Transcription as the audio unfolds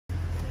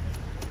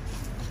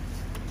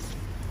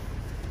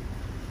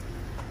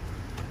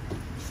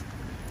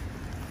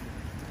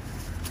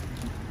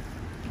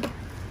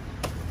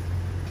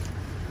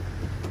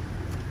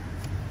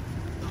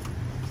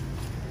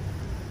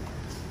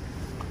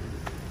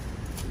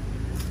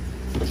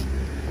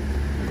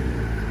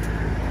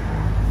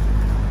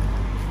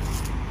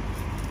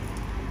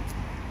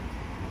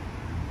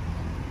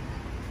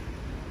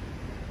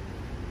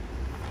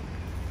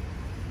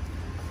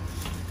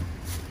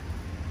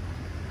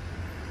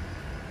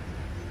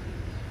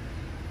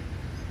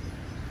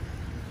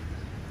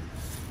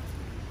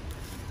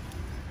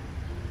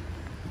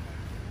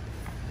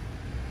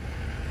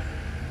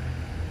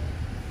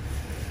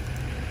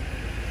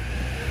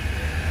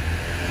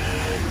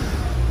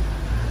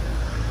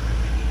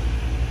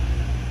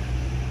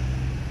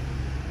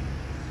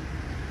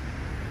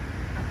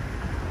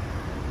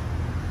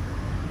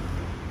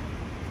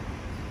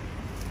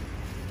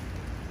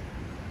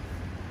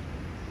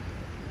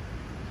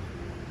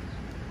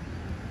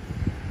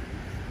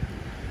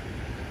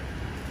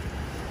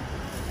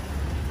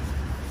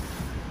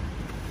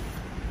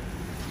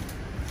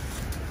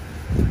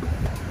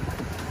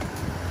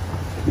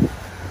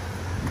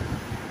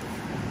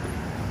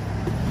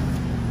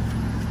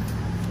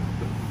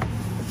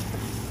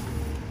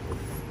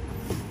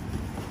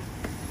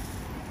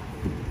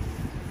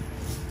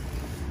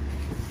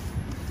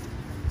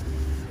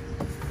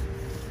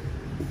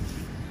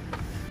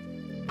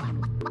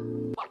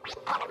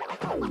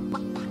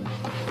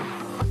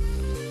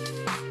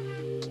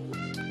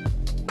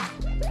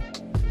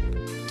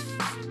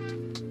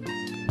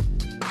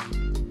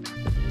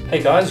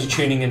Hey guys, you're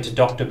tuning into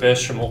Dr.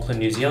 Berst from Auckland,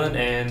 New Zealand,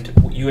 and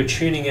you are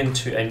tuning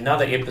into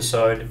another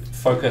episode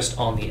focused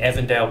on the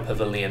Avondale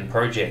Pavilion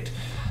project.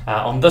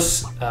 On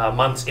this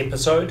month's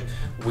episode,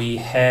 we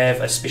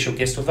have a special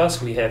guest with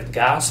us. We have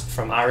Gasp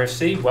from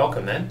RFC.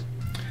 Welcome, man.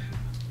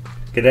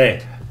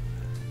 G'day.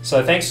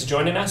 So thanks for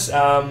joining us.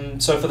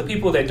 So for the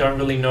people that don't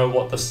really know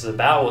what this is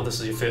about, or this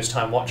is your first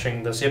time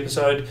watching this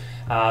episode,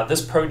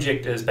 this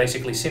project is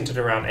basically centered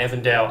around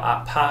Avondale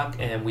Art Park,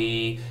 and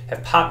we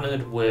have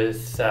partnered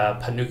with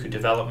Panuku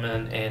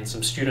Development and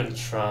some students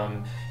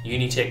from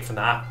Unitec from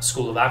the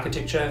School of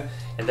Architecture,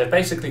 and they've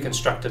basically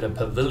constructed a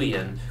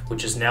pavilion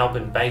which has now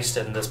been based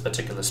in this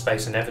particular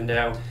space in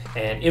Avondale,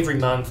 and every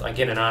month I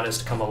get an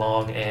artist to come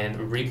along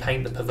and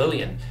repaint the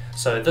pavilion.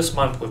 So this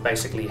month we've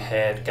basically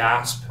had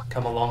Gasp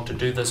come along to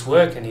do this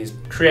work, and he's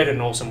created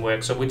an awesome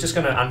work. So we're just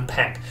going to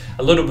unpack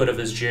a little bit of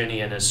his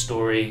journey and his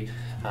story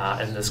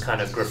in this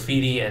kind of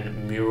graffiti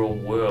and mural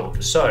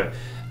world. So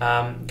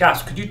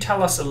Gasp, could you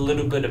tell us a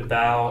little bit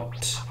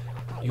about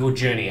your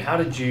journey? How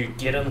did you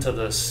get into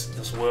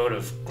this world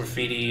of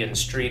graffiti and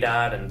street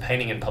art and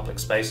painting in public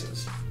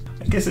spaces?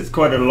 I guess it's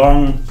quite a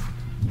long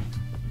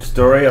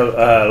story,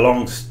 a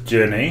long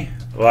journey.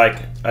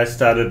 Like I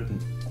started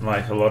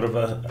like a lot of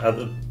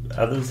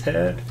others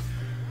had,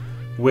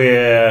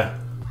 where,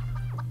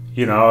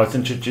 you know, I was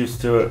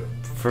introduced to it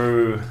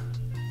through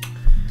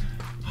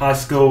high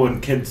school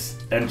and kids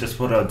and just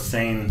what I'd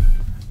seen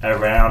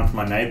around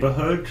my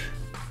neighborhood.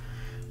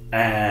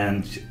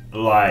 And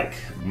like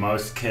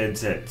most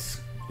kids at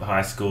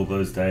high school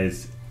those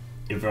days,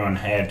 everyone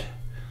had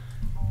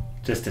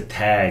just a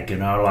tag, you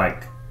know,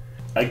 like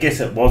I guess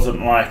it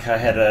wasn't like I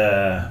had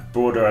a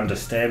broader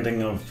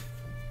understanding of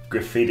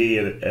graffiti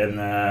in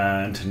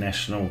an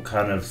international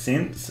kind of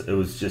sense. It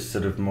was just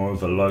sort of more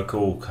of a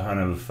local kind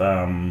of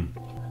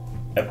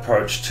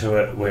approach to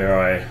it, where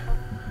I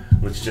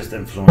was just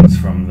influenced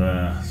from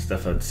the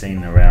stuff I'd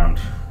seen around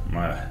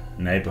my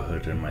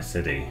neighborhood and my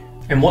city.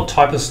 And what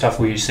type of stuff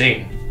were you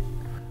seeing?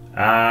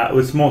 It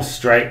was more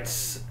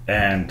straights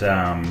and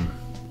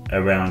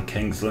around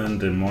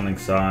Kingsland and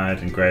Morningside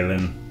and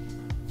Greyland.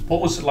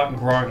 What was it like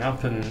growing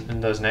up in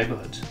those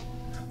neighborhoods?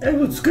 It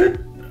was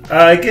good.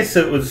 I guess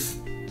it was,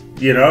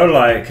 you know,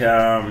 like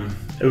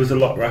it was a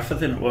lot rougher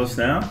than it was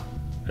now.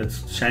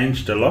 It's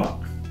changed a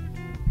lot.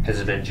 Has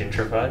it been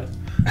gentrified?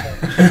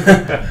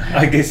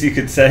 I guess you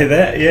could say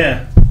that,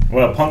 yeah.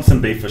 Well,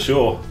 Ponsonby for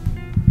sure.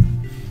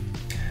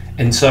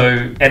 And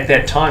so at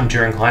that time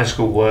during high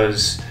school,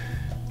 was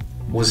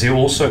there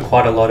also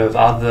quite a lot of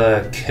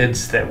other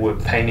kids that were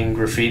painting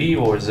graffiti,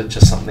 or is it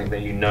just something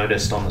that you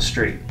noticed on the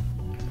street?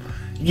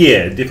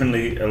 Yeah,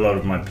 definitely a lot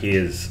of my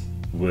peers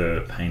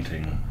were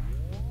painting,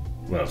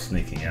 well,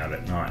 sneaking out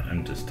at night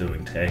and just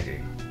doing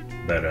tagging.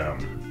 But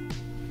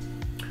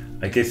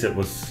I guess it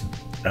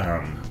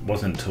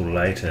wasn't till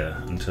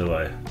later until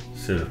I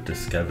sort of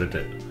discovered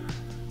it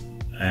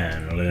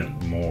and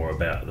learnt more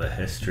about the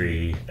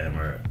history, and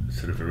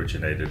sort of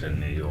originated in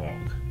New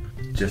York.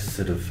 Just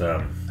sort of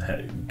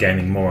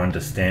gaining more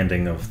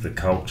understanding of the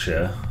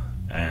culture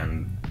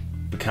and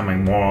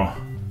becoming more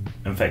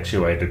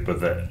infatuated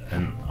with it,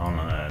 and on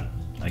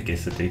I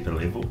guess a deeper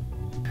level.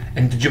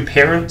 And did your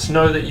parents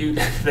know that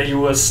you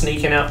were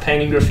sneaking out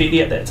painting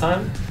graffiti at that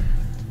time?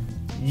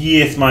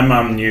 Yes, my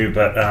mum knew,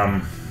 but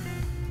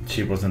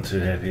she wasn't too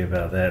happy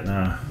about that,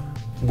 no.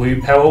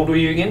 How old were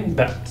you again?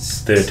 About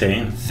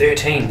 13.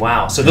 13,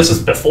 wow. So this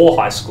is before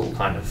high school,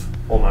 kind of,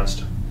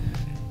 almost.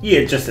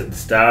 Yeah, just at the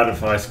start of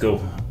high school,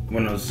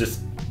 when I was just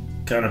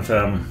kind of,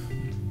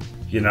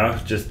 you know,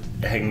 just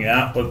hanging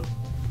out with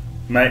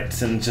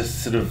mates and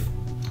just sort of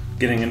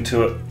getting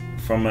into it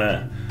from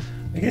I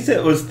guess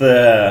it was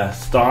the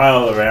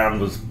style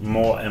around was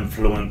more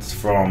influenced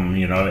from,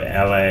 you know,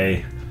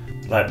 LA,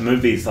 like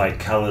movies like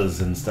Colours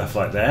and stuff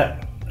like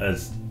that,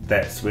 as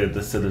that's where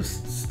the sort of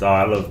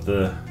style of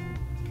the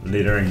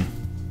lettering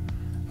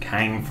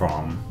came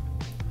from.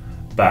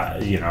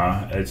 But, you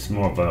know, it's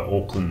more of an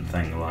Auckland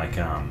thing, like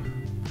I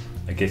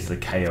guess the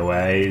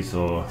KOAs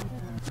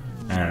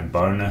and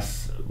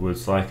Bonus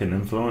was like an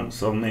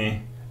influence on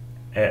me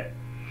at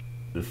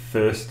the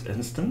first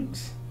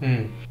instance.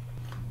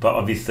 But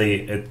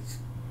obviously it's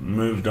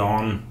moved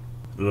on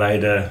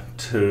later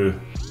to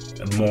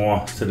a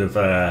more sort of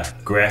a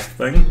graph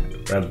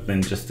thing rather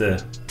than just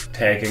a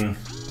tagging.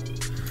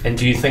 And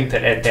do you think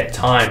that at that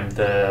time,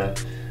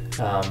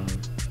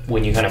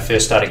 when you kind of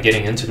first started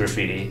getting into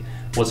graffiti,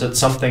 was it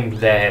something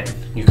that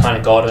you kind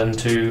of got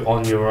into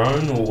on your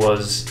own, or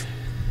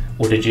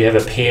did you have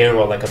a peer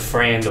or like a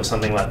friend or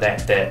something like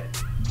that,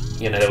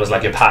 you know, that was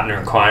like your partner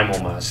in crime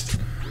almost?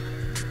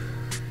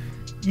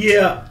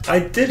 Yeah, I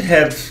did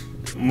have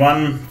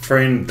one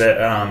friend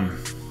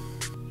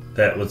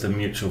that was a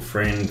mutual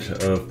friend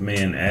of me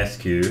and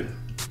Askew.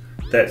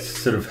 That's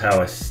sort of how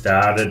I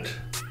started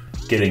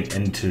getting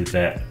into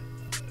that,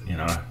 you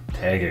know,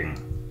 tagging.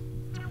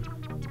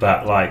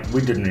 But like,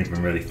 we didn't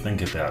even really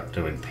think about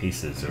doing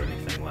pieces or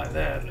anything like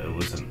that. It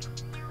wasn't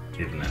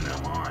even in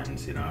our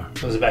minds, you know.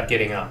 It was about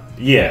getting up.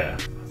 Yeah.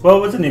 Well,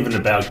 it wasn't even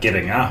about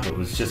getting up. It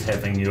was just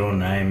having your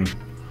name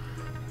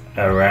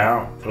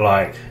around,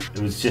 like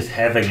it was just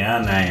having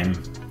our name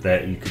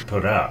that you could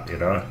put up, you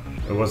know.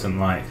 It wasn't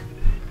like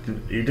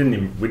we didn't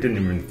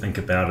even think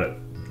about it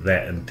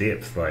that in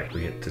depth, like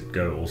we had to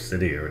go all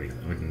city or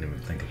anything. We didn't even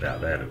think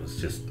about that. It was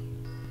just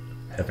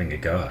having a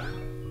go.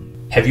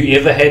 Have you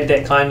ever had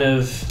that kind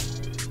of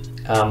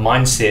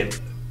mindset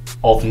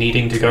of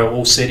needing to go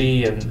all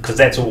city? And because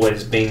that's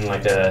always been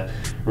like a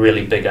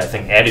really big, I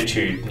think,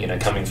 attitude, you know,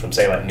 coming from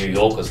say like New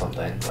York or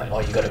something, like,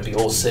 oh, you got to be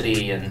all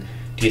city. And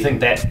do you think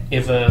that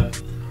ever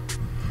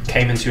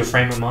came into your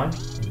frame of mind?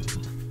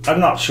 I'm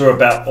not sure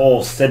about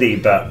all city,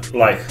 but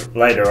like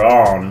later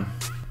on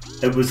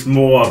it was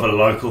more of a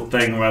local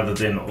thing rather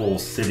than all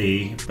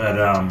city. But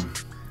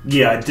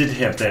yeah, I did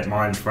have that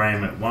mind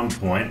frame at one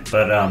point,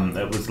 but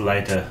it was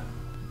later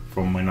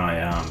from when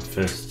I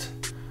first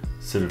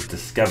sort of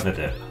discovered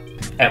it.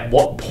 At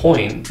what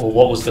point, or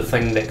what was the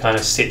thing that kind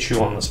of set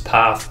you on this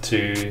path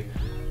to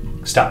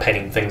start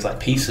painting things like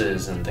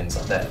pieces and things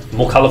like that,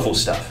 more colourful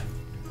stuff?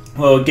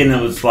 Well, again,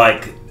 it was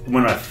like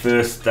when I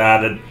first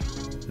started,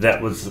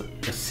 that was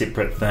a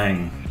separate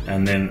thing,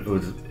 and then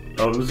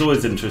I was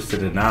always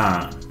interested in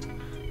art,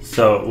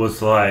 so it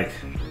was like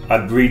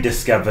I'd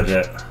rediscovered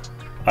it,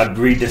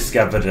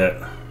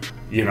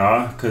 you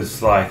know,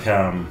 because like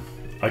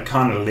I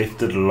kind of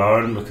left it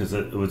alone because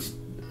it was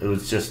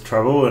just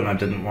trouble, and I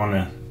didn't want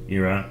to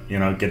you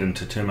know get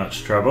into too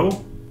much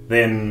trouble.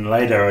 Then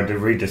later I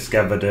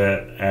rediscovered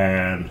it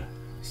and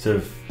sort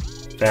of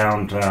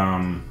found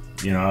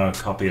you know, a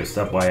copy of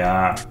Subway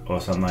Art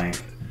or something,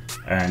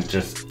 and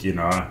just, you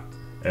know,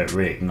 it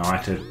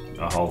reignited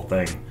the whole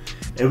thing.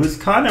 It was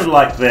kind of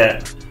like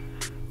that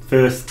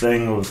first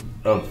thing of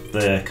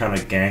the kind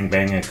of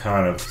gangbanger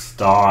kind of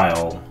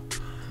style.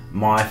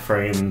 My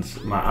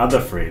other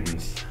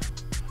friends,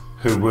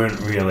 who weren't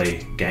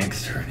really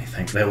gangster or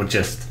anything, they were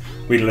just,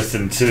 we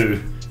listened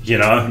to, you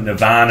know,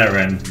 Nirvana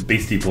and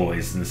Beastie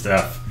Boys and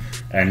stuff,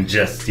 and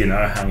just, you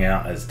know, hung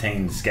out as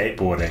teens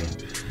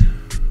skateboarding.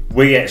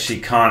 We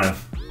actually kind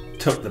of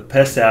took the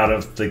piss out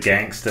of the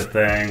gangster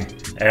thing,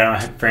 and I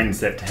had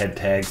friends that had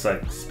tags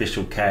like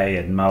Special K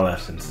and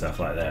Mullet and stuff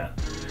like that.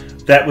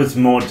 That was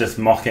more just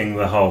mocking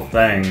the whole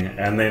thing,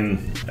 and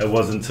then it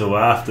wasn't until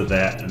after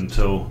that,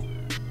 until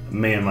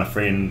me and my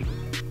friend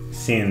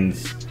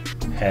Sens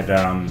had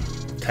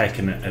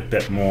taken it a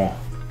bit more,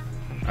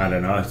 I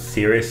don't know,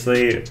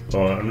 seriously,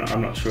 or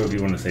I'm not sure if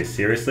you want to say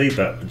seriously,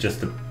 but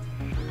just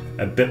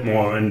a bit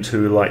more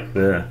into like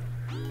the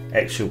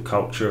actual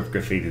culture of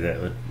graffiti that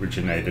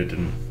originated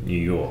in New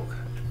York.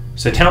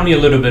 So tell me a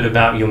little bit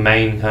about your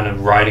main kind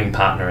of writing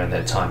partner at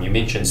that time. You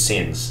mentioned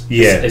Sens.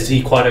 Yeah. Is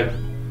he quite a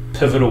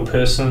pivotal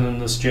person in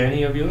this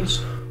journey of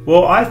yours?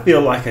 Well, I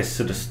feel like I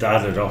sort of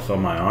started off on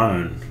my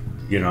own,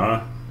 you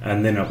know,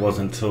 and then it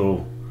wasn't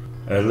until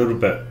a little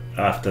bit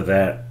after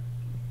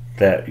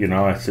that, you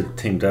know, I sort of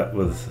teamed up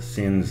with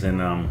Sens,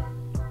 and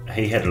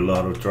he had a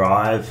lot of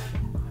drive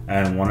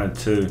and wanted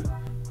to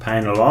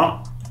paint a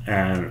lot,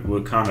 and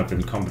we're kind of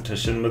in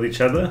competition with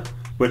each other,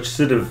 which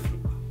sort of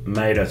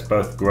made us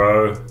both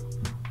grow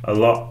a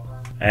lot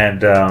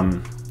and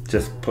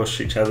just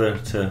push each other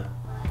to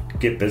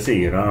get busy,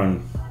 you know,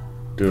 and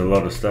do a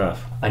lot of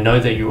stuff. I know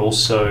that you're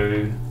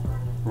also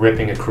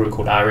repping a crew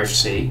called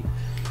RFC.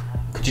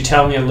 Could you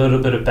tell me a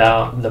little bit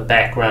about the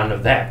background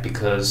of that?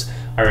 Because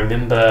I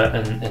remember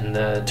in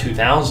the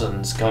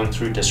 2000s going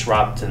through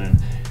Disrupt and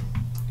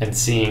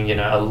seeing, you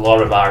know, a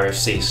lot of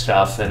RFC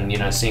stuff, and, you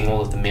know, seeing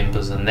all of the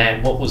members and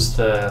that.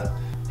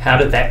 How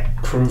did that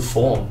crew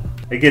form?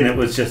 Again, it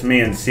was just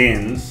me and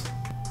Sens.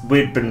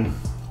 We'd been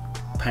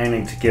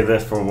painting together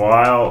for a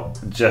while,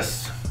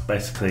 just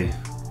basically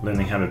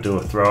learning how to do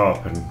a throw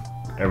up and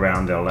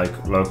around our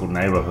local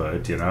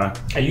neighborhood, you know.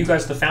 Are you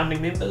guys the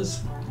founding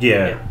members?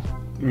 Yeah.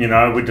 You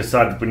know, we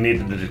decided we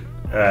needed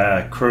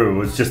a crew. It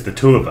was just the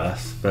two of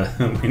us, but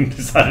we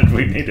decided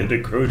we needed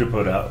a crew to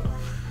put up.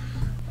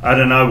 I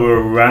don't know, we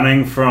were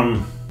running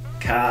from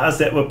cars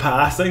that were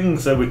passing,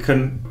 so we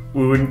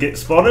wouldn't get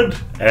spotted,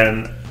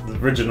 and the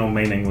original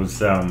meaning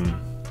was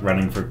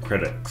running for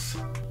critics.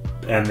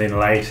 And then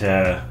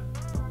later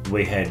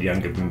we had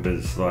younger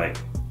members like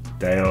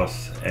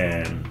Deos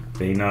and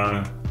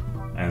Vino,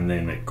 and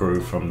then it grew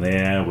from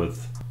there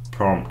with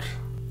Prompt,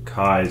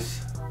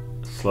 Kai's,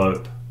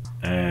 Slope,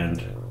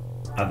 and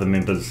other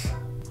members.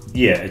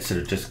 Yeah, it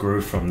sort of just grew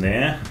from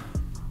there.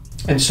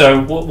 And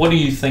so what do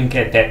you think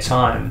at that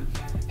time,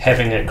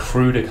 having a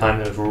crew to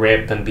kind of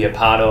rep and be a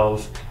part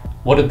of,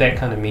 what did that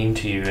kind of mean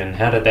to you, and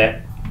how did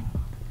that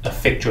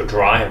affect your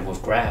drive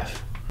with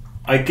graph?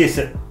 I guess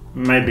it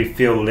made me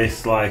feel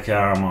less like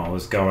I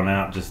was going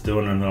out just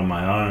doing it on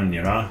my own,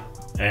 you know,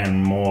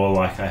 and more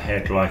like I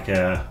had like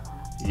a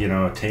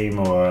team,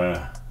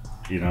 or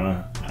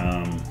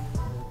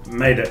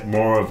made it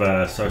more of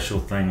a social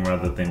thing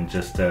rather than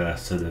just a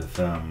sort of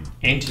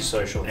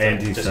antisocial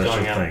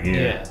thing.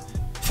 Yeah.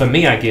 For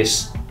me, I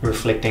guess,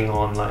 reflecting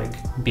on like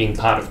being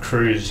part of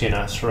crews, you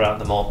know, throughout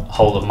the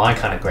whole of my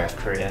kind of graph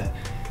career,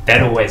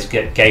 that always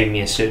gave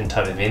me a certain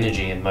type of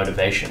energy and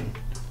motivation.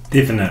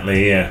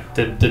 Definitely, yeah.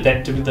 Did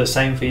that do the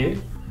same for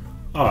you?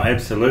 Oh,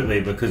 absolutely,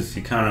 because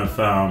you kind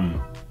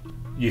of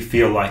you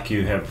feel like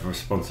you have a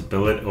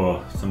responsibility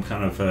or some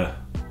kind of a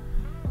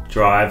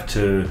drive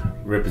to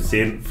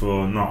represent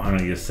for not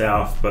only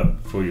yourself but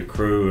for your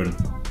crew, and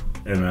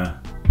in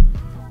a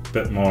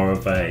bit more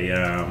of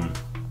a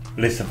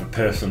less of a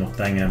personal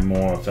thing and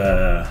more of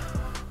a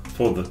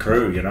for the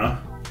crew, you know.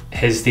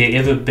 Has there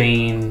ever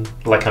been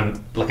like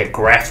a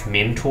graph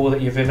mentor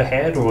that you've ever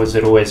had, or has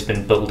it always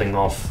been building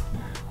off,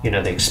 you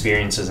know, the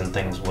experiences and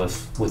things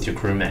with your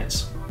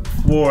crewmates?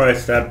 Before I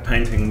started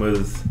painting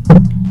with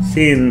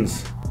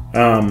Sens,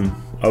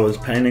 I was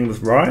painting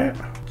with Riot,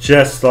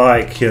 just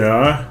like, you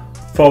know,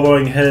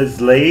 following his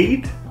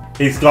lead.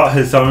 He's got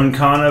his own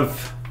kind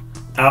of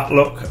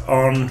outlook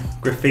on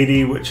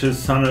graffiti, which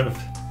is kind of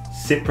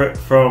separate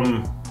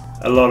from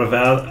a lot of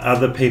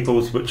other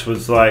people's, which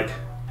was like,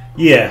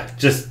 yeah,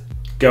 just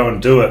go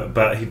and do it,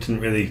 but he didn't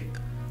really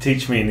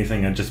teach me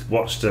anything. I just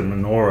watched him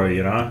in aura,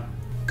 you know.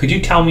 Could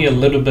you tell me a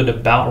little bit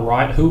about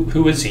Riot?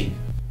 Who is he?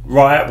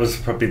 Riot was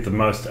probably the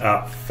most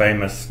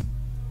famous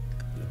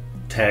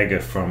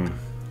tagger from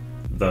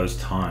those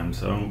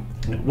times.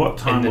 What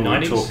time in the were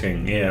 90s? we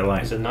talking? Yeah,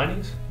 like Is it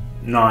 90s?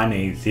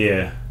 90s,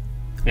 yeah.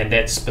 And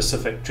that's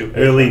specific to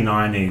Early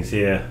 90s,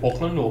 yeah.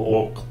 Auckland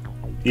or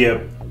yeah,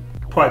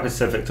 quite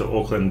specific to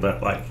Auckland,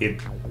 but like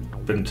he'd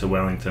been to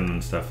Wellington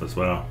and stuff as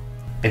well.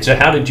 And so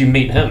how did you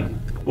meet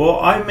him? Well,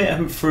 I met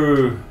him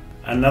through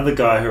another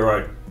guy who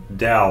wrote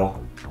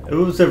Dal. It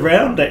was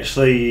around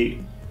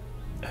actually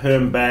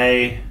Herne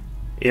Bay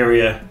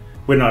area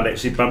when I'd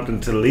actually bumped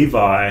into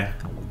Levi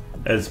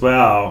as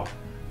well.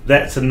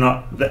 We're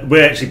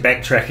actually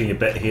backtracking a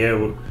bit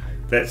here.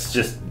 That's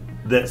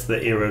the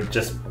era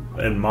just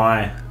in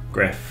my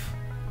graph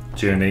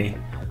journey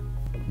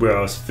where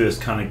I was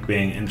first kind of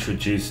being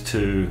introduced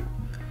to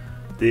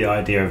the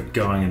idea of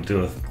going and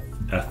do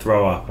a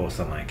throw up or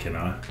something, you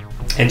know.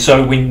 And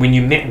so when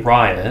you met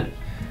Riot,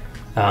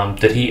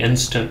 did he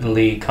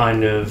instantly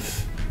kind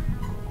of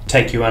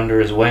take you under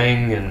his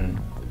wing, and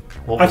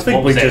I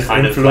think we just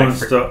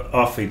influenced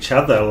off each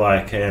other,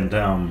 like, and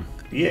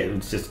yeah, it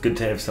was just good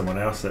to have someone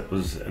else that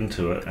was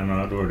into it, and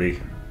I'd already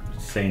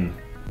seen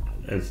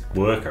his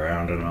work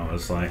around, and I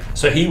was like...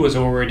 So he was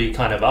already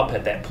kind of up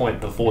at that point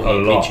before he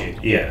met you?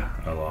 Yeah,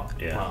 a lot,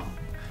 yeah. Wow.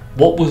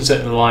 What was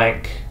it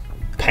like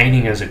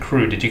painting as a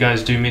crew? Did you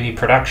guys do many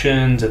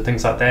productions and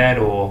things like that,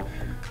 or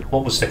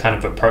what was the kind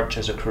of approach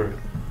as a crew?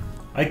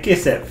 I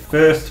guess at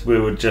first we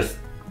were just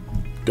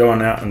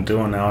going out and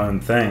doing our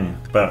own thing,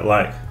 but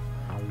like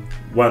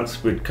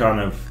once we'd kind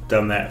of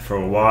done that for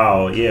a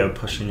while, yeah,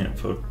 pushing it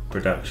for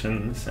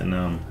productions and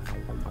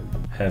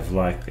have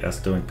like us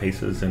doing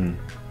pieces and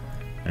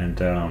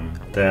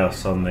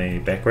Dallas on the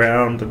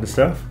background and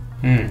stuff.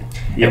 Mm.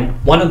 Yeah.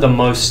 And one of the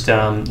most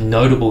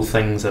notable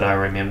things that I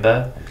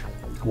remember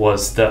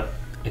was the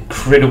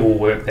incredible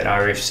work that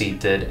RFC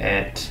did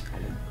at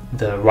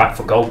the Right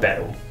for Gold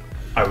battle.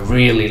 I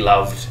really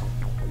loved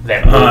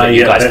that wall that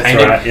you guys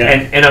painted. Right,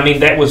 yeah. And I mean,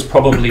 that was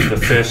probably the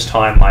first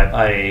time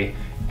I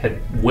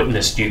had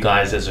witnessed you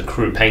guys as a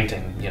crew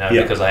painting, you know,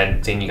 because I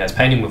hadn't seen you guys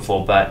painting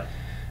before. But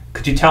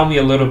could you tell me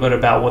a little bit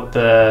about what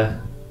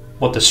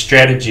the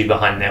strategy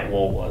behind that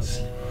wall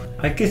was?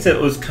 I guess it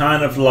was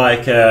kind of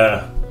like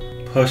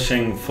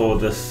pushing for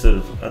this sort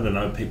of, I don't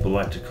know, people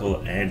like to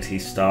call it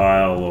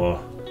anti-style,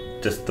 or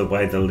just the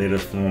way the letter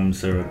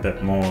forms are a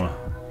bit more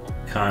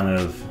kind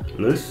of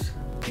loose.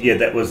 Yeah,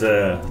 that was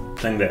a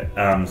thing that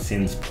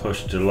Sens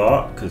pushed a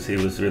lot, because he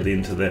was really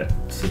into that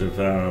sort of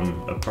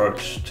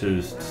approach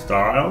to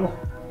style,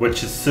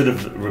 which is sort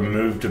of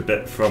removed a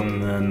bit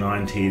from the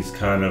 90s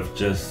kind of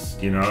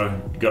just, you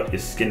know, got your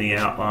skinny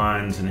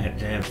outlines and had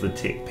to have the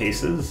tech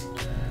pieces.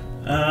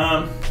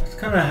 It's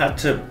kind of hard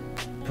to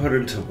put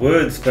into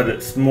words, but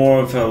it's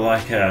more of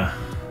a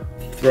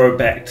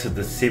throwback to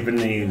the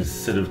 70s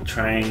sort of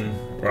train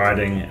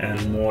riding,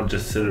 and more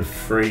just sort of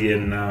free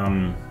and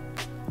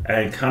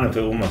kind of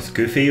almost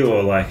goofy,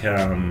 or like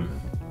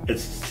it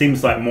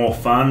seems like more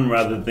fun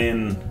rather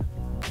than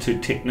too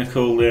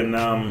technical and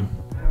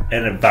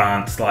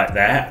advanced like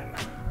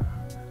that.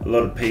 A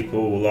lot of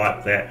people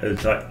like that.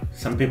 It's like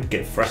some people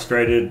get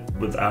frustrated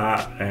with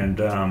art and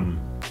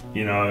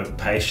you know,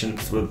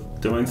 patience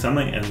with doing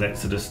something, and that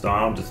sort of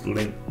style just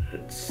lent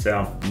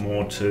itself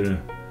more to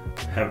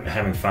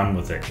having fun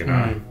with it, you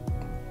know.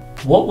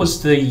 What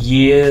was the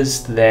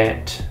years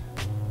that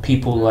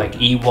people like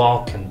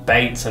Ewok and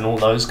Bates and all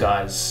those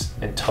guys,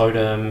 and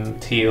Totem,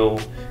 Teal,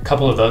 a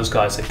couple of those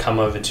guys had come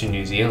over to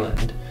New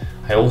Zealand?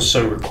 I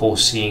also recall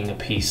seeing a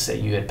piece that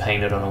you had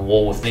painted on a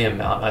wall with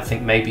them, I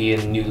think maybe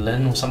in New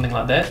Lynn or something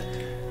like that.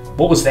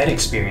 What was that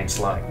experience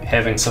like,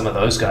 having some of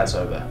those guys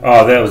over?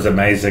 Oh, that was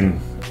amazing.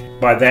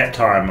 By that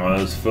time I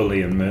was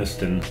fully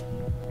immersed in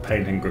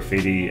painting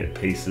graffiti at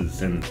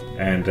pieces and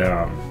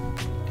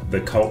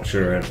the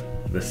culture and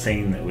the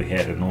scene that we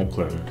had in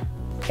Auckland.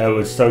 It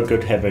was so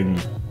good having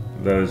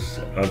those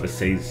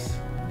overseas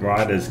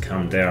writers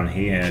come down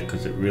here,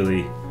 because it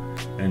really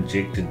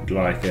injected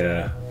like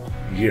a,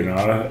 you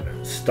know,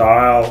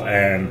 style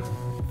and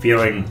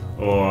feeling,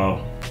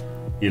 or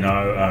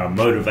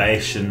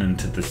motivation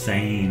into the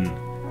scene,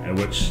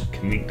 which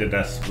connected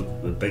us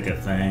with the bigger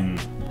thing.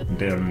 And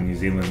down in New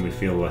Zealand, we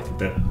feel like a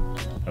bit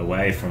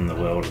away from the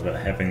world, but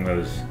having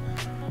those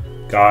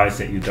guys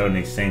that you'd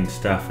only seen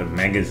stuff in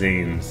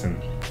magazines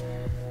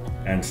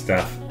and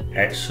stuff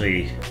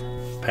actually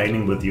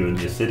painting with you in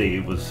your city,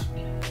 it was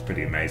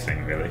pretty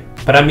amazing, really.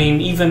 But I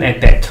mean, even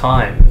at that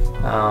time,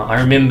 I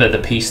remember the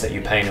piece that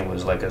you painted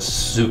was like a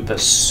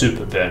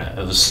super burner.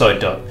 It was so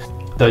dope.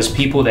 Those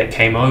people that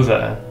came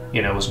over,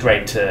 it was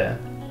great to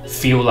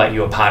feel like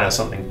you were part of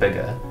something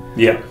bigger.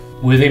 Yeah.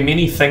 Were there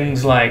many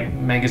things like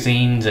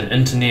magazines and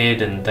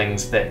internet and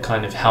things that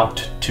kind of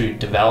helped to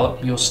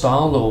develop your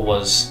style, or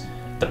was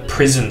the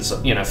presence,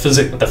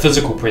 the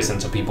physical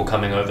presence of people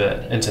coming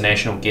over,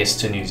 international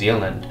guests to New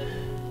Zealand,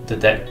 did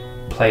that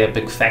play a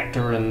big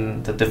factor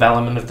in the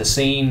development of the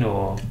scene,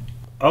 or?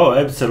 Oh,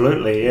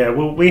 absolutely, yeah.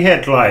 Well, we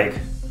had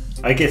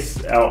I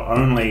guess our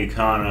only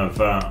kind of,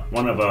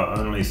 one of our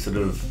only sort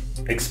of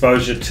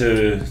exposure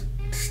to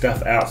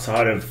stuff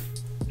outside of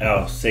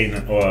our scene,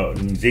 or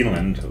New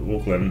Zealand,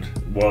 Auckland,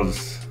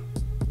 was,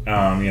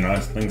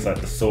 things like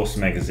the Source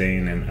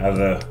magazine and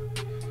other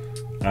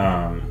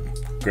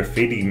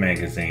graffiti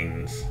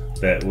magazines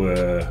that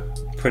were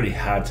pretty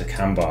hard to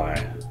come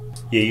by.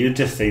 Yeah, you'd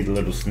just see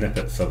little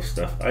snippets of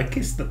stuff. I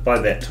guess that by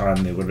that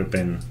time there would have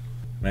been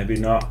maybe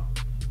not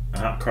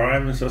art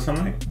crimes or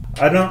something.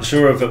 I'm not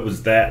sure if it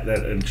was that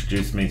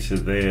introduced me to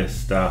their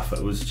stuff.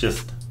 It was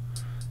just,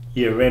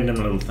 random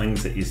little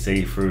things that you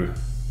see through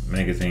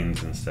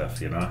magazines and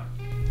stuff,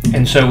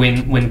 And so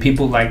when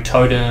people like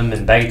Totem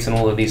and Bates and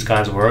all of these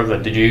guys were over,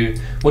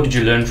 what did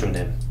you learn from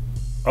them?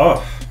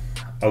 Oh,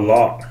 a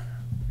lot.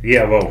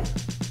 Yeah, well,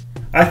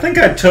 I think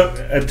it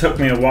took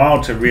me a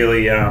while to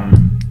really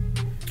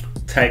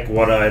take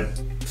what I'd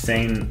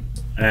seen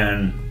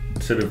and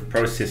sort of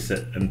process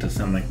it into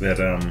something that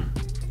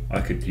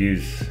I could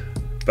use.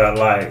 But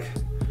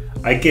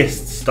I guess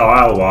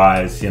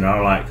style-wise,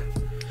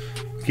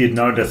 you'd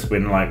notice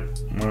when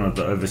one of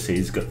the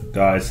overseas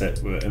guys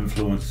that were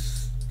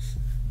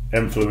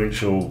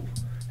influential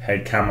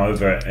had come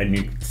over, and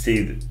you'd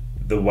see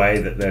the way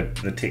that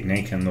the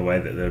technique and the way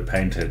that they're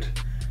painted,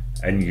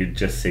 and you'd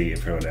just see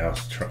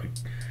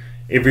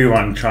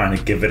everyone trying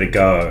to give it a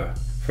go.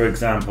 For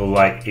example,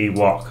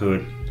 Ewok, who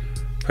would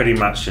pretty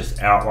much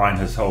just outline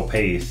his whole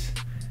piece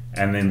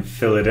and then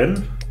fill it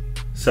in.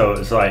 So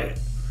it's like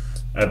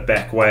a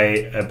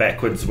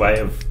backwards way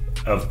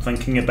of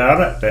thinking about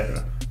it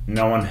that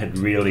no one had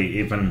really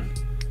even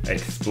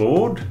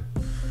explored,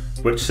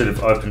 which sort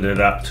of opened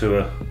it up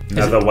to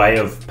another way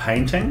of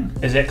painting.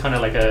 Is that kind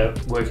of like a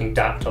working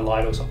dark to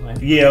light or something?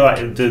 Yeah,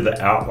 do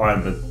the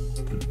outline,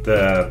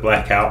 the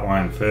black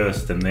outline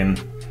first, and then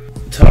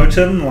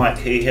Totem,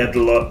 he had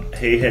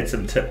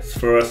some tips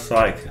for us,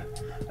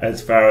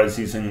 as far as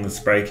using the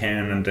spray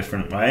can in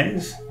different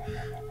ways,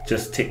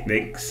 just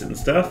techniques and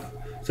stuff.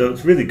 So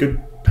it's really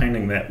good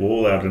painting that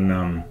wall out in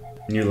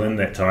New Zealand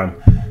that time.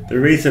 The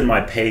reason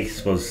my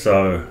piece was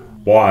so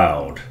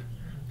wild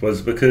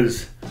was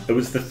because it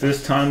was the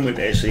first time we'd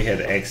actually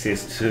had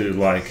access to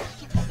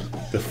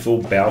the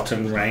full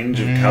Belton range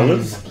of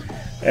colours,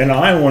 and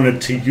I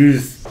wanted to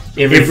use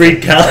every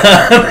colour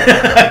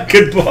I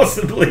could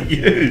possibly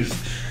use.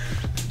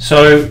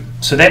 So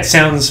that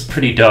sounds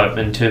pretty dope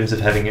in terms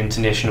of having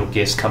international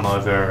guests come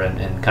over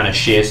and kind of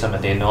share some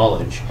of their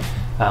knowledge.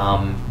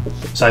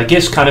 So I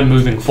guess kind of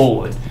moving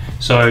forward,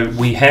 so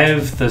we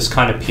have this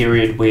kind of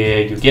period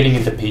where you're getting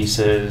into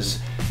pieces,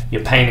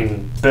 you're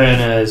painting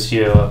burners,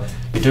 you're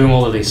doing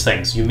all of these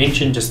things. You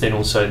mentioned just then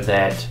also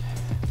that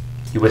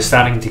you were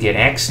starting to get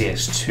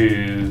access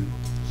to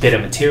better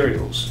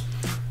materials,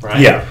 right?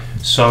 Yeah.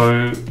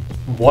 So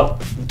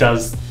what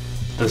does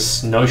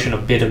this notion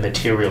of better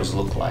materials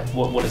look like?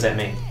 What does that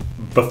mean?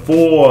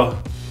 Before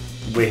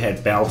we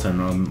had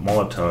Belton or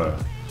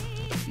Molotov,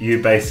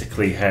 you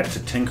basically had to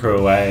tinker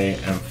away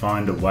and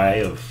find a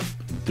way of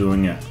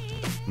doing it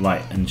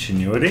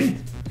ingenuity.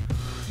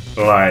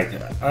 I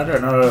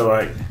don't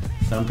know,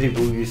 some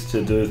people used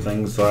to do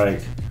things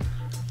like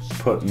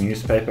put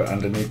newspaper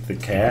underneath the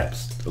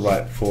caps,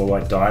 for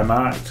dye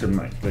mark to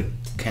make the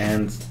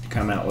cans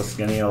come out with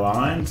skinnier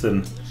lines,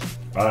 and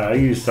I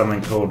used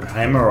something called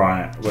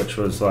Hammerite, which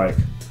was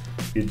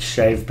you'd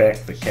shave back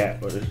the cap,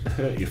 but it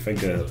hurt your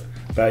finger,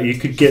 but you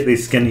could get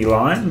these skinny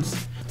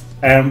lines,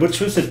 and which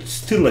was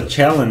still a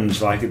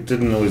challenge. It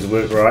didn't always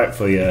work right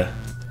for you,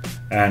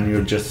 and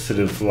you're just sort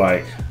of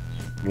like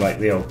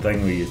the old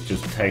thing where you're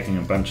just taking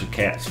a bunch of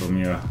cats from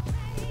your,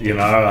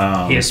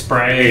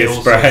 hairspray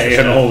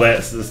and all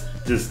that,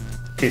 just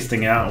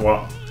testing out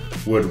what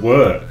would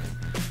work.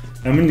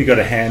 And when you got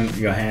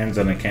your hands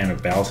on a can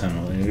of Belton,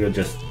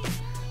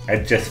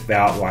 it just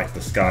felt like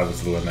the sky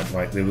was the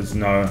limit. There was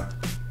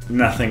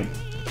nothing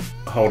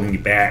holding you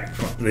back.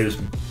 It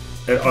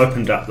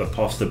opened up the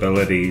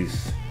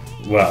possibilities,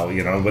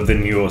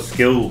 within your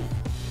skill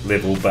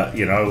level, but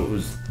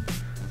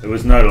it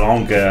was no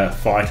longer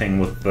fighting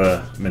with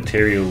the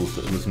materials.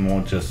 It was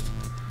more just,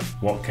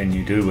 what can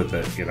you do with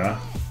it,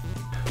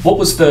 What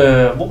was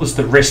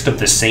the rest of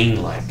the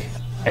scene like?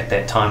 at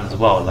that time as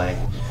well? Like,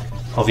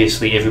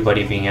 obviously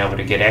everybody being able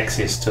to get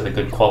access to the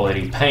good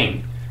quality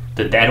paint,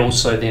 did that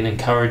also then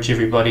encourage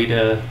everybody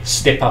to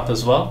step up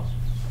as well?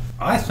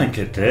 I think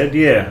it did,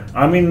 yeah.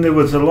 I mean, there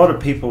was a lot of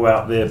people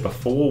out there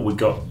before we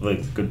got the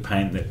good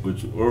paint that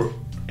was, or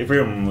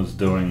everyone was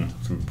doing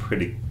some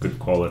pretty good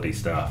quality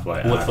stuff,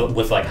 like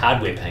with like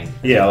hardware paint.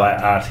 Yeah, like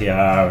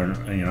RTR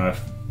and, you know,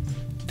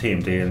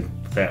 TMD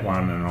and Fat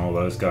One and all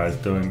those guys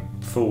doing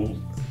full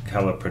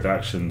colour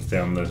productions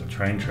down the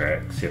train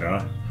tracks, you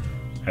know.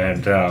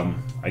 And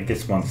I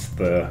guess once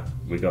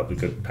we got the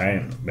good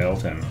paint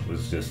Melton,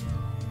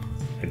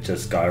 it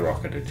just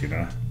skyrocketed, you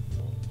know.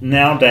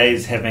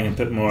 Nowadays, having a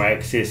bit more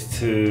access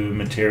to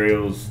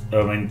materials,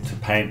 I mean, to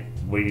paint,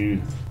 where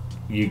you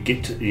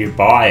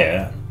buy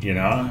it, you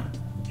know,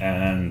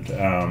 and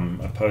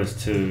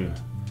opposed to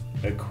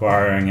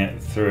acquiring it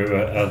through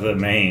other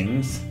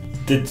means,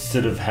 did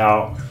sort of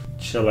help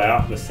chill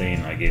out the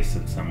scene, I guess,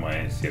 in some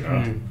ways, you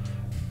know.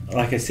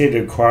 Like I said,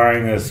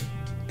 acquiring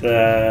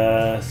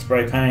the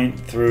spray paint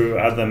through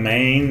other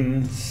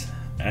means,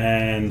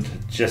 and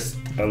just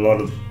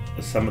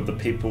some of the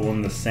people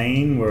in the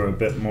scene were a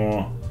bit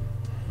more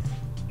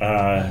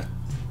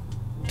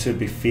to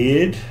be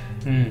feared,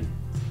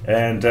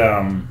 and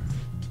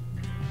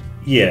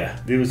yeah,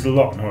 there was a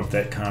lot more of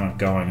that kind of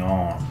going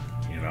on,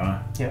 you know.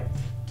 Yeah,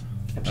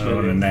 absolutely. I don't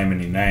want to name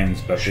any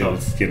names, but sure. There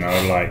was, you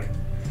know, like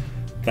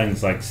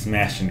things like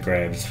smash and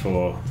grabs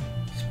for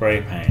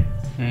spray paint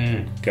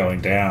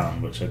going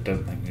down, which I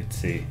don't think you'd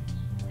see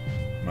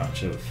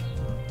much of.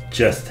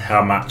 Just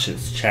how much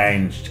it's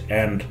changed,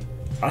 and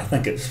I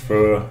think it's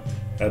for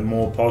a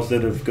more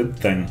positive, good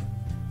thing.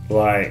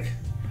 Like,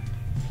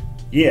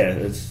 yeah,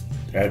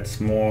 it's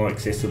more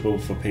accessible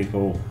for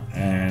people,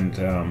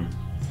 and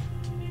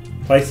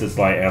places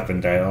like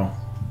Avondale,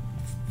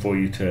 for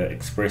you to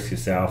express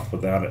yourself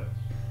without it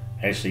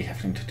actually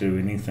having to do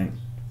anything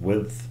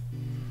with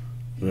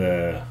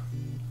the,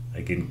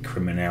 again,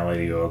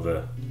 criminality or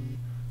the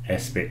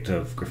aspect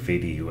of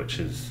graffiti, which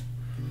is,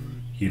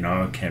 you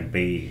know, can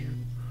be,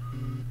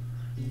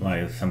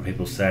 like some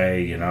people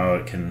say, you know,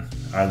 it can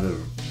either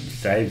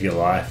save your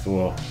life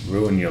or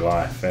ruin your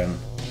life, and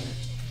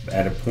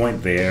at a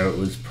point there it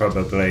was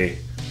probably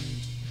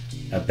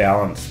a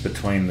balance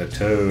between the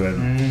two,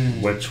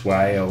 and which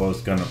way I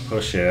was going to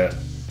push it.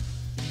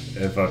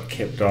 If I'd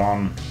kept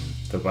on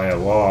the way I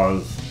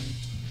was,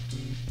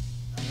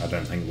 I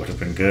don't think it would have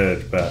been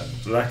good, but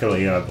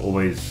luckily I've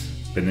always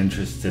been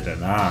interested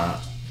in art,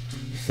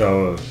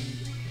 so,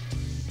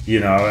 you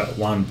know, at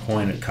one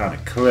point it kind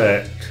of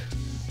clicked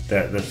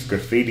that this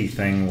graffiti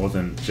thing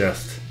wasn't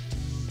just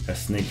a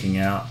sneaking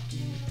out,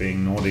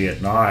 being naughty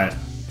at night,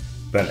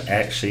 but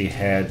actually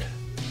had,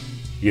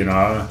 you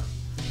know,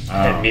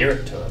 had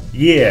merit to it.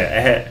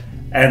 Yeah,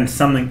 and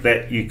something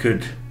that you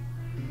could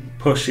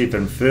push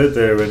even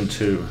further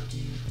into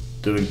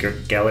doing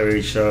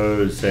gallery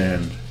shows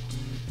and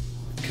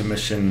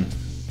commission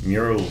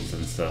murals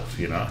and stuff,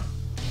 you know.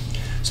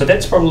 So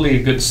that's probably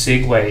a good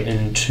segue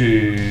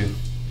into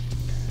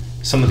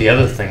some of the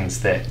other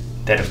things that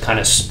have kind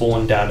of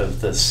spawned out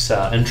of this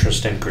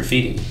interest in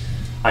graffiti.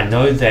 I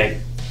know that,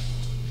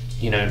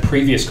 you know, in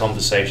previous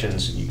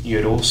conversations you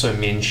had also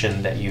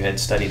mentioned that you had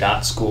studied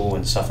art school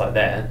and stuff like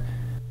that.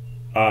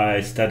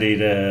 I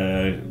studied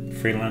a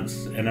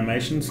freelance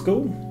animation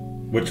school,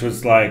 which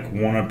was like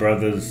Warner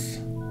Brothers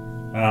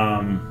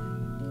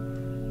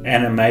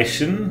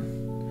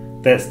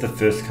animation. That's the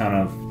first kind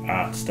of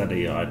art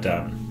study I'd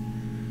done,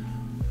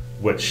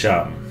 which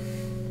I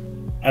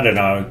don't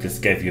know,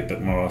 just gave you a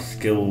bit more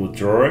skill with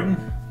drawing,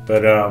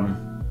 but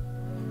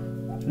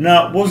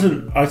no, it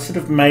wasn't. I sort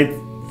of made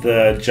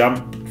the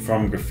jump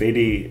from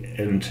graffiti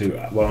into,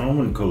 well, I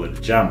wouldn't call it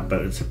a jump,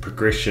 but it's a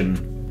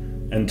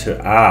progression into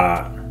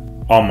art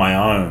on my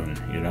own,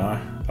 you know.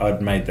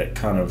 I'd made that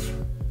kind of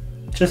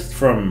just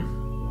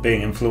from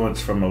being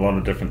influenced from a lot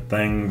of different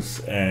things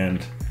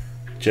and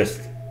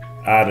just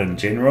art in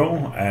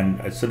general, and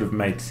it sort of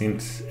made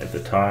sense at the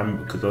time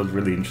because I was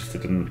really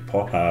interested in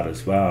pop art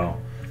as well,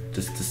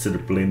 just to sort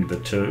of blend the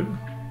two.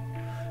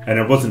 And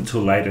it wasn't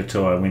till later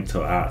till I went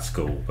to art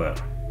school.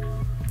 But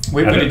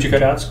where did you go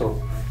to art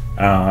school?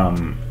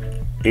 Elam.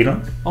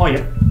 Oh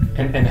yeah.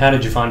 And how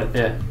did you find it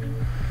there?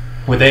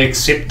 Were they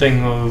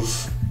accepting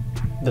of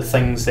the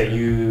things that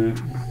you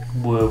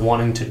were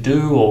wanting to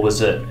do, or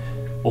was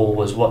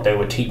what they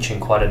were teaching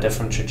quite a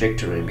different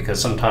trajectory?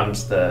 Because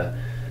sometimes the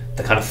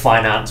kind of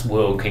fine arts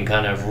world can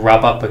kind of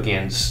rub up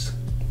against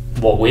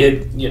what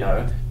we're, you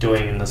know,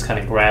 doing in this kind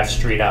of graph,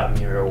 street art,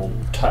 mural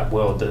type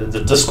world.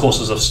 The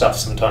discourses of stuff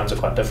sometimes are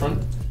quite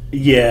different.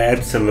 Yeah,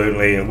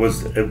 absolutely. It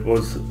was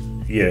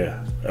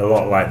yeah, a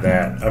lot like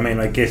that. I mean,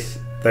 I guess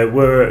they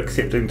were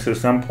accepting to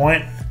some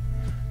point,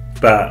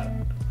 but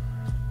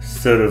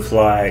sort of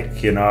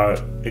like, you know,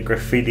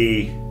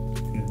 graffiti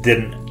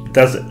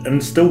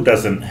still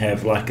doesn't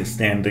have like a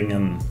standing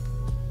in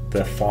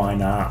the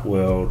fine art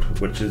world,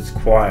 which is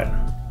quite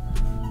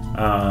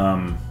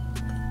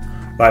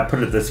like,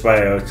 put it this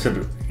way,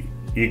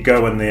 you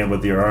go in there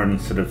with your own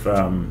sort of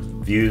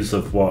views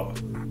of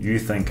what you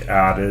think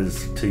art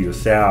is to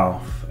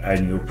yourself,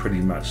 and you'll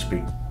pretty much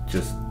be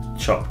just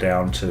chopped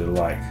down to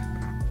like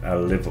a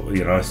level,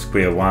 you know,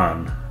 square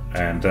one,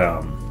 and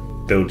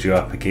build you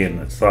up again.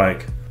 It's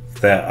like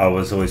that I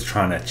was always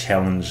trying to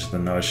challenge the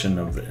notion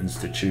of the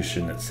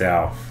institution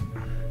itself,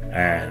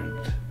 and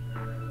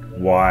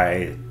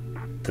why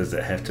does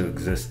it have to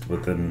exist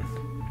within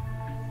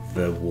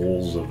the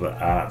walls of an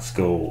art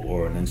school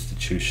or an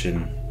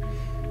institution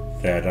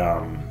that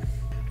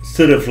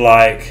sort of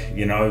like,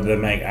 you know, they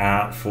make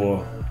art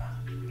for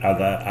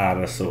other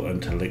artists or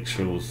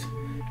intellectuals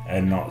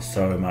and not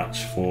so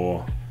much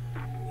for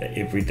the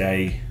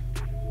everyday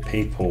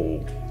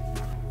people.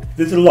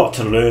 There's a lot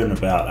to learn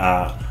about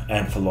art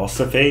and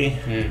philosophy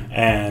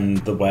and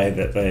the way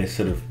that they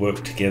sort of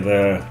work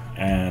together,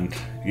 and,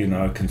 you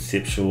know,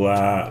 conceptual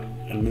art,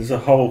 and there's a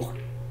whole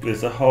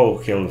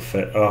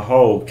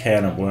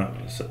can of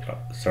worms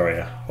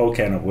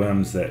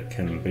that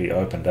can be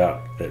opened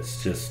up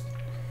that's just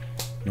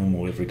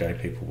normal everyday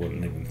people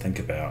wouldn't even think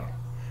about.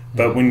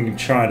 But when you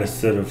try to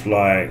sort of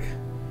like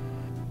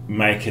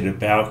make it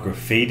about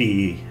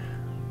graffiti,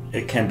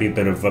 it can be a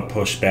bit of a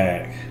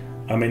pushback.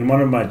 I mean,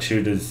 one of my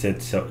tutors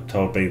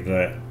told me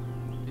that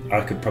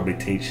I could probably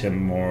teach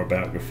him more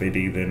about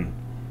graffiti than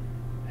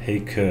he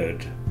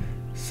could,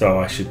 so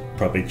I should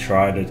probably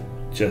try to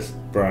just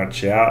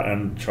branch out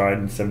and try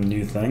some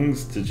new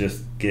things to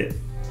just get,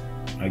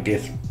 I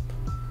guess,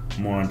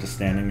 more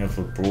understanding of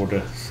a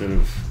broader sort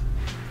of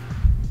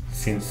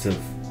sense of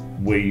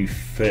where you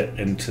fit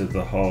into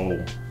the whole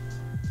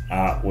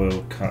art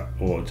world,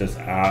 or just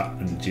art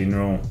in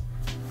general.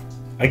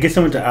 I guess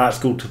I went to art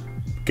school to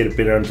get a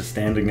better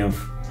understanding of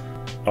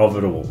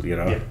it all, you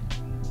know. Yeah.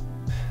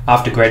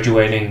 After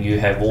graduating, you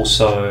have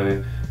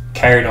also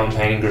carried on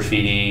painting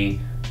graffiti.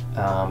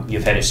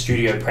 You've had a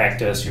studio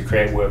practice, you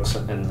create works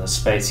in the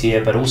space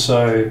here, but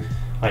also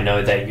I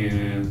know that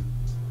you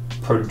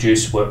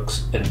produce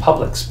works in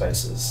public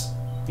spaces,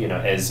 you know,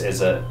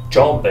 as a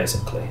job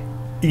basically.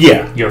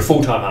 Yeah. You're a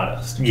full-time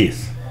artist.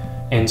 Yes.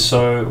 And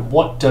so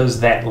what does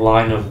that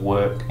line of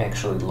work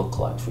actually look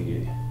like for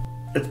you?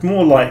 It's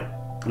more like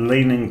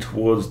leaning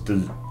towards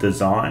the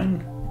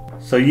design.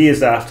 So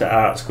years after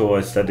art school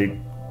I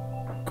studied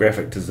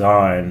graphic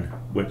design,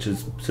 which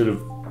is sort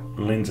of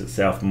lends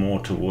itself more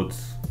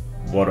towards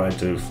what I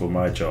do for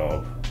my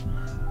job,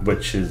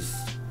 which is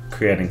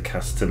creating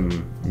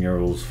custom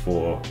murals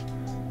for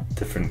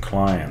different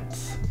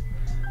clients,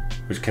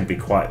 which can be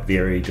quite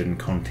varied in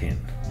content.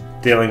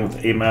 Dealing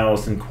with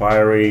emails,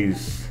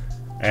 inquiries,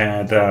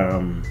 and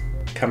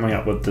coming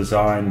up with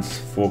designs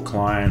for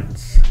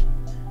clients,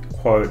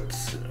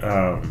 quotes,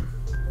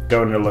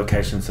 going to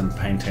locations and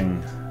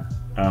painting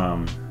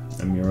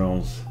the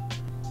murals.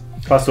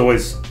 Plus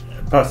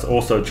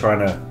also trying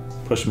to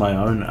push my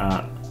own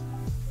art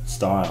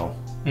style.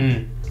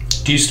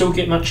 Do you still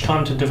get much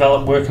time to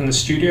develop work in the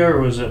studio,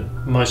 or is it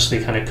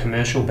mostly kind of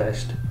commercial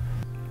based?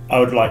 I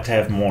would like to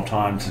have more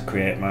time to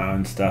create my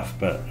own stuff,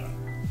 but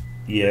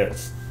yeah,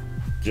 it's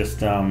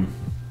just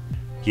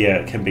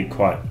it can be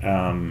quite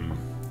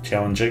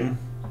challenging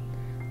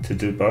to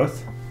do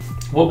both.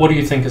 What do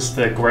you think is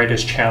the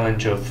greatest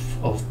challenge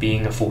of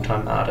being a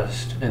full-time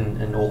artist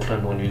in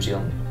Auckland or New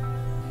Zealand?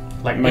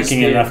 Like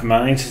making enough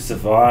money to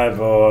survive,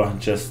 or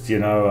just, you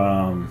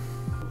know,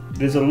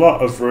 there's a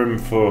lot of room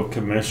for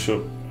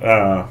commercial,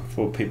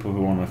 for people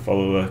who want to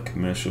follow a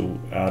commercial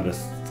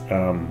artist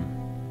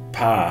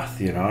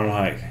path, you know,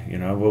 like, you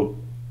know, well,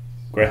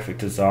 graphic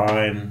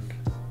design,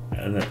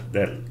 and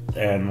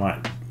and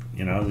like,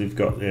 you know, they've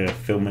got their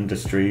film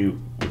industry,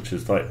 which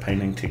is like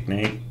painting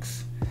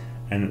techniques,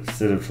 and it's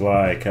sort of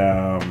like,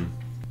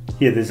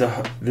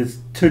 there's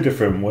two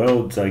different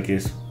worlds, I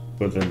guess,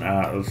 within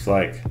art. It's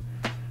like,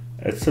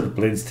 it sort of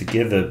blends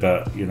together,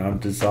 but, you know,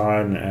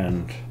 design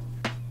and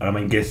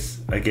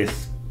I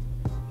guess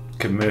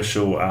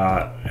commercial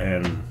art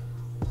and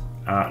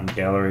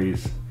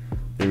galleries,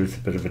 there is a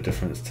bit of a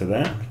difference to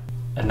that.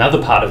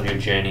 Another part of your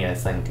journey, I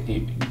think,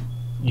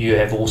 you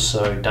have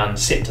also done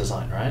set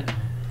design, right?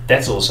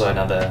 That's also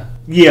another...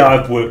 Yeah,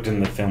 I've worked in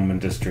the film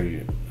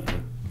industry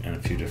in a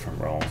few different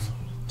roles.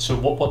 So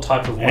what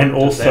type of work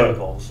does that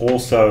involve?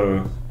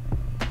 Also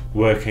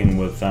working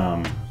with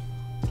some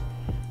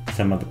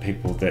of the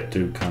people that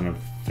do kind of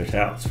fit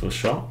outs for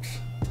shops,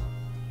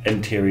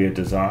 interior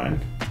design,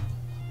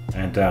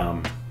 and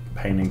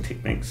painting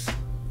techniques.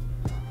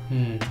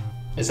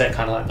 Is that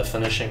kind of like the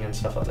finishing and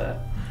stuff like that?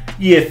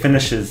 Yeah,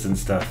 finishes and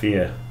stuff,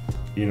 yeah.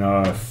 You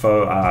know,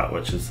 faux art,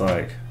 which is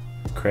like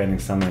creating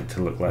something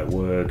to look like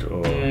wood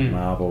or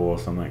marble or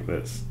something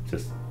that's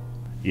just,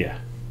 yeah.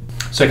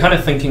 So kind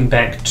of thinking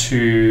back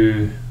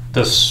to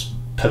this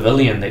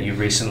pavilion that you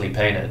recently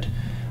painted,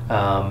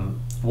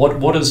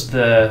 what is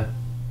the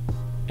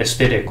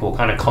aesthetic or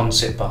kind of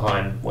concept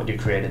behind what you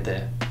created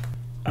there?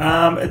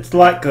 It's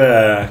like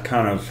a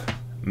kind of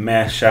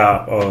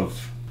mash-up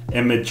of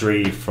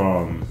imagery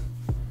from,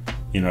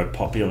 you know,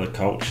 popular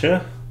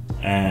culture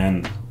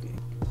and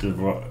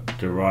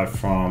derived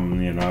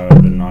from, you know,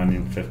 the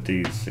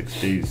 1950s,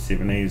 60s,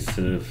 70s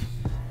sort of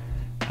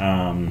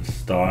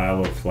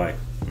style of like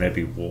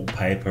maybe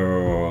wallpaper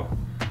or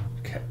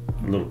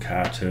little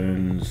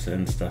cartoons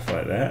and stuff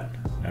like that,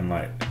 and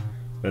like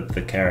with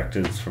the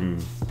characters from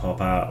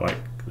pop art, like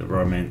the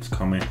romance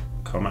comic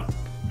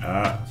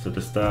art sort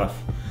of stuff,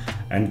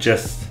 and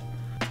just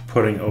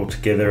putting it all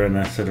together in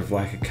a sort of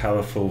like a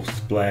colourful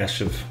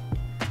splash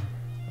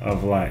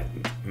of like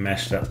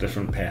mashed up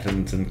different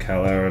patterns and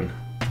colour,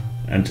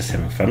 and just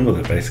having fun with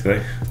it basically.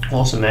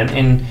 Awesome, man.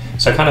 And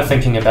so kind of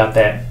thinking about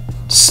that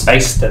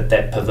space that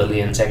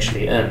pavilion's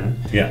actually in,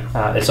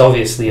 it's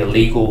obviously a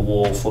legal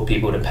wall for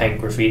people to paint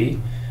graffiti.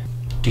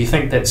 Do you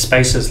think that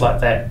spaces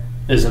like that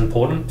is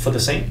important for the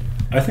scene?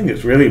 I think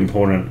it's really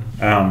important,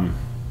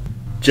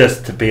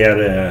 just to be able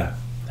to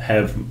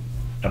have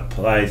a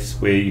place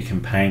where you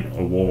can paint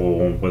a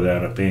wall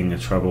without it being a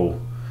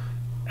trouble.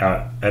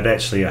 It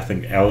actually, I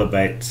think,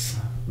 elevates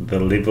the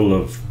level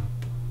of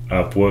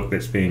work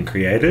that's being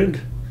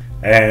created,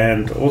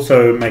 and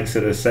also makes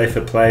it a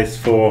safer place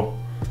for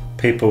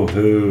people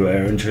who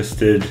are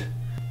interested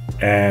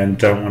and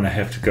don't want to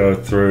have to go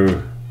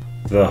through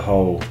the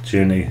whole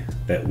journey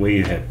that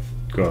we have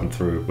gone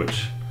through,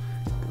 which,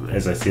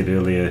 as I said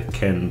earlier,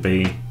 can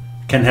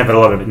have a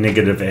lot of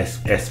negative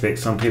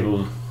aspects on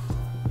people's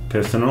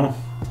personal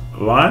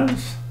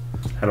lives.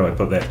 How do I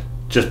put that?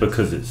 Just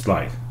because it's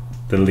like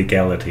the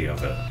legality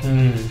of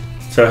it.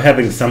 So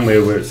having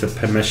somewhere where it's a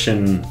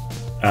permission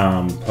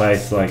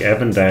place like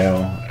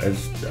Avondale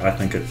I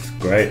think it's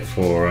great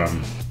for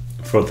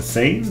the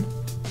scene,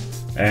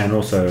 and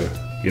also,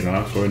 you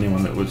know, for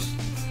anyone that was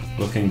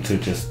looking to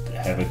just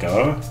have a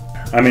go.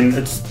 I mean,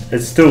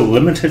 it's still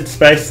limited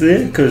space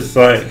there, because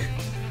like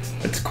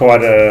it's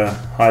quite a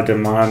high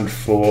demand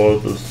for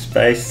the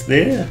space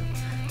there,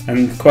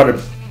 and quite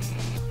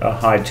a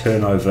high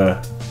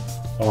turnover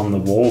on the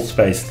wall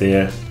space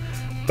there.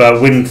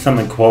 But when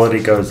something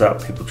quality goes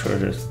up, people try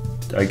to,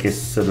 I guess,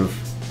 sort of,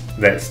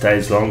 that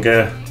stays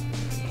longer.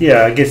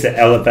 Yeah, I guess it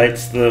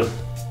elevates the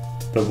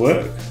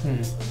work.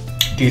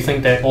 Do you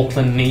think that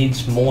Auckland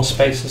needs more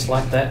spaces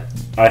like that?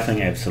 I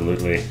think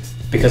absolutely.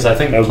 Because I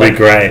think that would be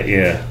great,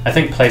 yeah. I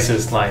think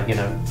places like, you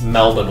know,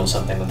 Melbourne or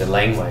something with the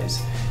laneways,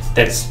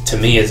 that's, to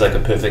me, is like a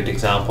perfect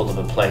example of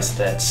a place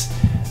that's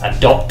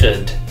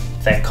adopted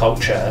that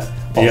culture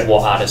of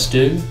what artists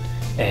do,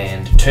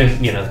 and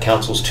the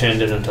council's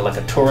turned it into like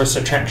a tourist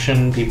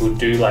attraction. People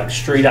do like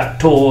street art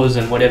tours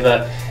and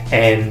whatever,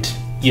 and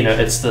you know,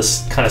 it's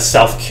this kind of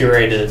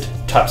self-curated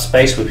type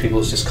space where people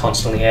is just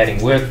constantly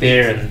adding work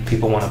there, and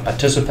people want to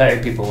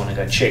participate, people want to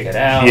go check it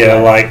out. Yeah,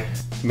 like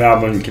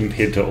Melbourne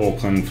compared to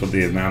Auckland, for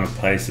the amount of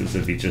places,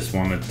 if you just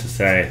wanted to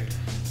say,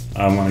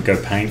 I want to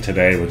go paint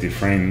today with your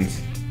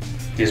friends,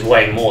 there's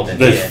way more than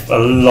There's a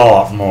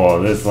lot more.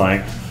 There's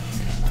like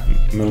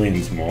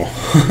millions more.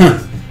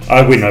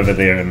 I went over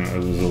there and it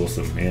was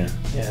awesome, yeah.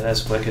 Yeah,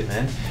 that's wicked,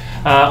 man.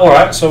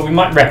 Alright, so we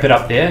might wrap it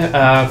up there.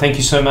 Thank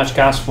you so much,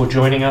 Gasp, for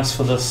joining us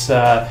for this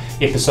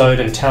episode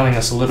and telling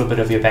us a little bit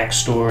of your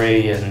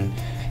backstory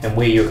and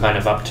where you're kind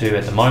of up to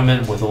at the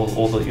moment with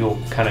all your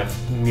kind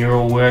of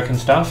mural work and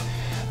stuff.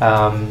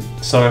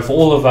 So for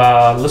all of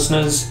our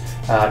listeners,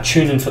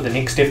 tune in for the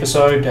next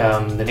episode.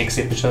 The next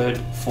episode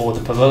for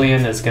the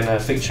Pavilion is going to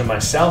feature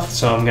myself,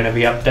 so I'm going to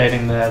be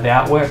updating the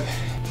artwork.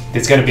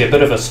 There's going to be a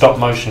bit of a stop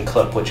motion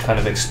clip which kind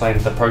of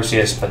explains the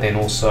process, but then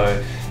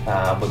also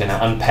we're going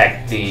to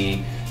unpack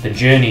the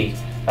journey,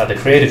 the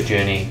creative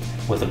journey,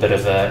 with a bit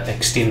of an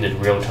extended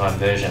real-time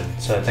version.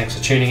 So thanks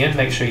for tuning in.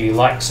 Make sure you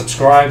like,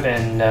 subscribe,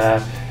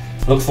 and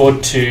look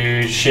forward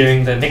to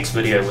sharing the next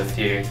video with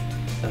you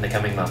in the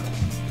coming month.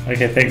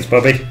 Okay, thanks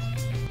Bobby.